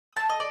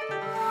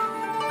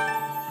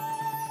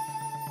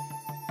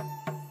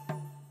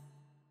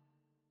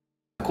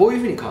こういう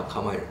ふうに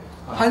構える。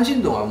半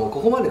身動がもうこ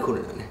こまで来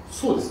るんだよね。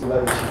そうですね。お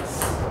願いしま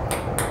す。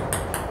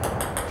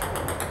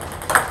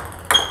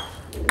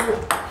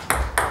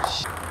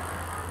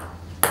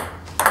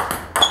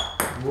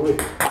もう一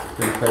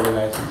回お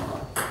願いします。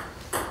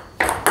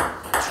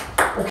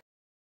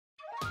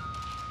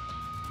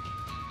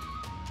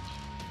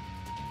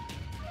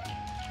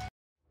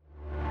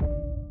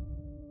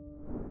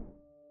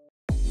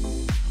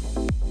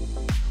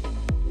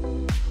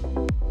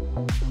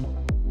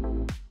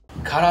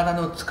体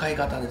の使い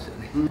方ですよ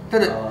ね。た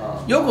だ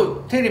よ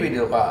くテレビ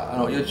とか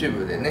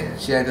YouTube でね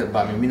試合の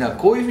場面みんな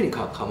こういうふうに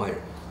構える。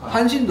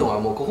半身動が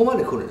もうここま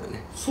で来るんだよ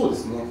ね。そうで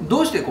すね。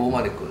どうしてここ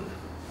まで来るんだ。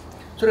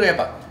それがやっ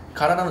ぱ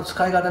体の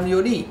使い方に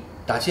より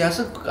出しや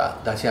すくか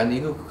出しに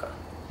くくか、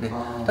ね、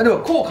例えば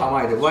こう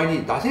構えて Y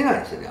に出せない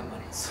ですよね、あんま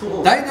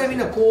り。大体みん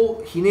な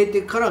こうひねっ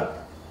てから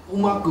う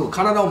まく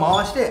体を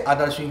回して当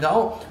たる瞬間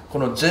をこ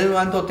の前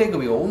腕と手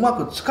首をうま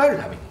く使える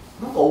ために。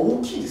なんか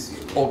大きいです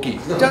よね。大きい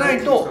じゃな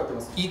いと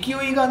勢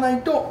いがな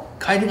いと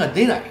回転が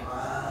出ない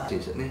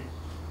ですよね。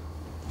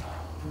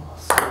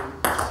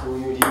そう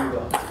いう理由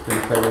が。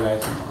お願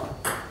いしま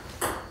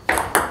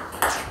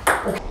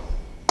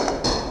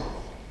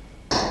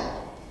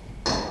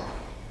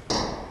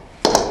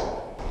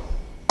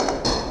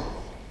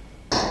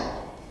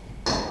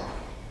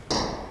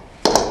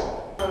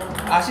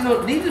す。足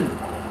のリズム、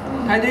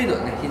体でいいの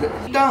ね。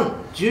一旦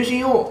重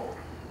心を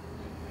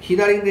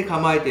左で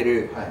構えて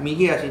る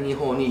右足2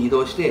本に移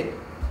動して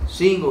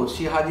スイングを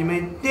し始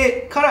め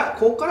てから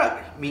ここか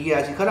ら右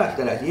足から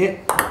左足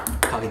へ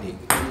かけてい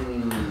く。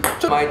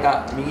ちょっと巻い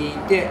た右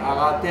手上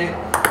がって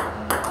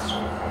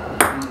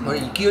これ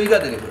勢いが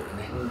出てくるね。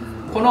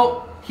こ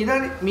の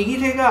右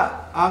手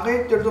が上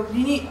げてる時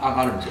に上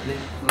がるんですよね。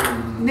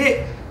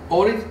で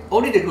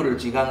降りてくる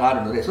時間があ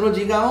るのでその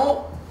時間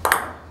を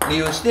利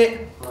用し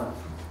て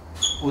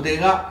腕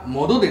が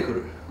戻ってく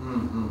る。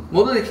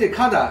戻ってきて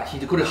肩引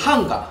いて、これハ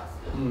ンガ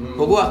ー、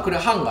僕はこれ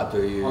ハンガーと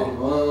いう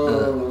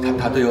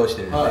例えをし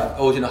てるんですね。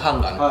お家のハ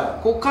ンガ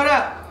ー、ここか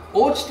ら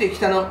落ちてき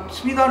たの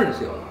スピードあるんで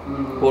すよ、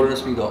ボールの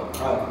スピード、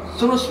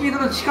そのスピード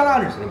の力あ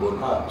るんですね、ボー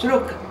ル、それ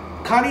を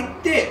借り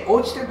て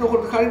落ちてるとこ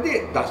ろで借りて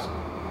出す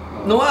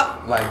のは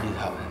YG サーブで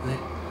すね。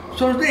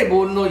それで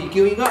ボールの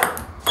勢いが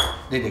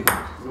出てくる。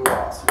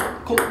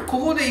こ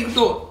こでいく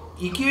と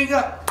勢い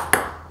が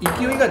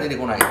出て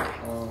こないんで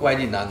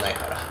YG にならない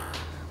から、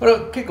これは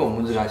結構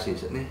難しいで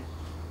すよね。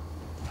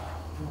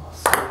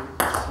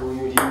そう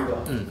いう理由が。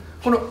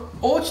この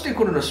落ちて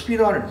くるのスピー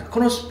ドあるんです。こ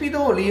のスピー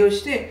ドを利用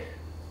して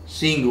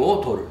スイングを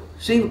取る。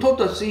取っ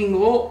たスイン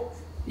グを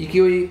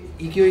勢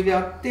いで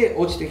あって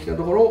落ちてきた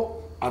ところ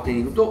を当て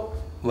に行くと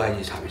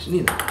YG サービス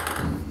になる。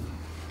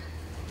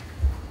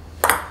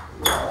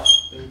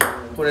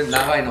これ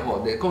長いの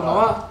方で、今度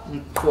は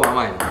フォア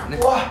前の方ね。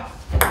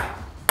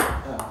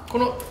こ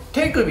の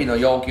手首の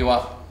要求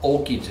は大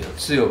きいんで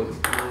すよ、強く。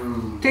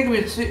手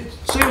首強い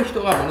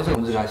人がものすご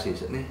く難しいで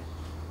すよね。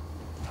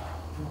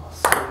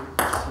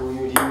そう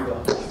いう理由が。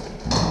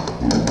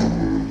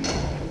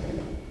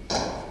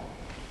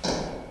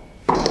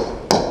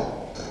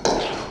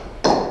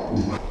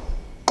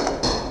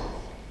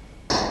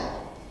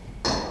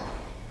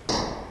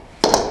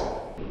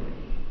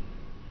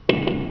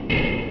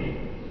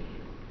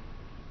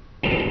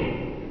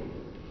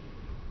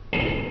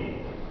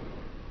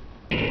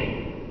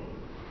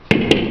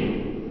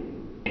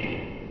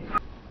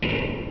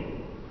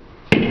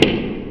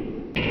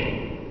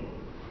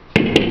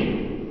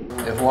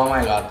フォア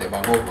前があってゴ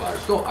ールがある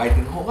と相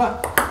手の方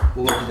が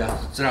動き出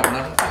しづらく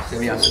なるから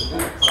攻めやすくな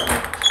る。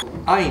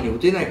安易に打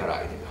てないから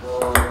相手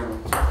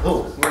が。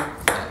そうですね。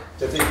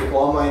じゃあぜひフ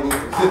ォア前に。そ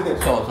う。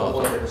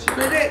そ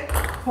れで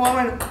フォア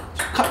前の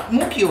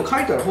向きを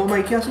変えたらフォア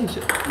前行きやすいんです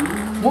よ。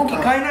向き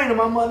変えないの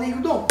まんまでい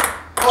くと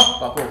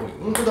バックオフに。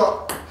本当だ。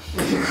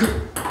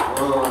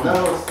なる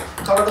ほど。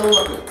体をうま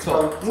く。そ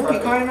う。向き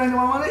変えないの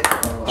ままで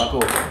バックオ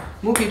フ。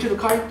向きちょっ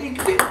と変えていっ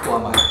てフォア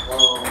前。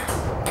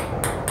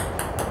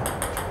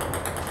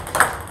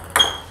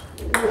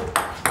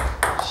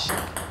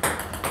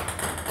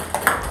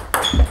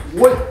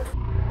おい。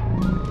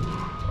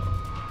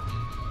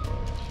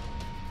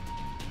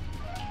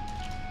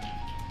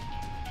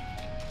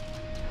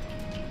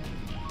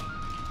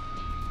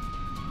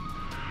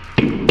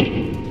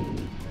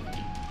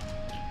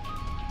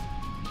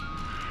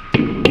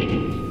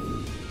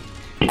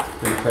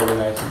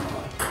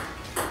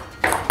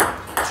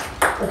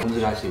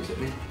難しいですよ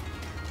ね。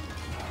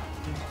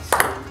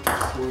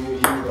そういう理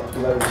由が。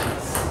お願いしま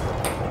す。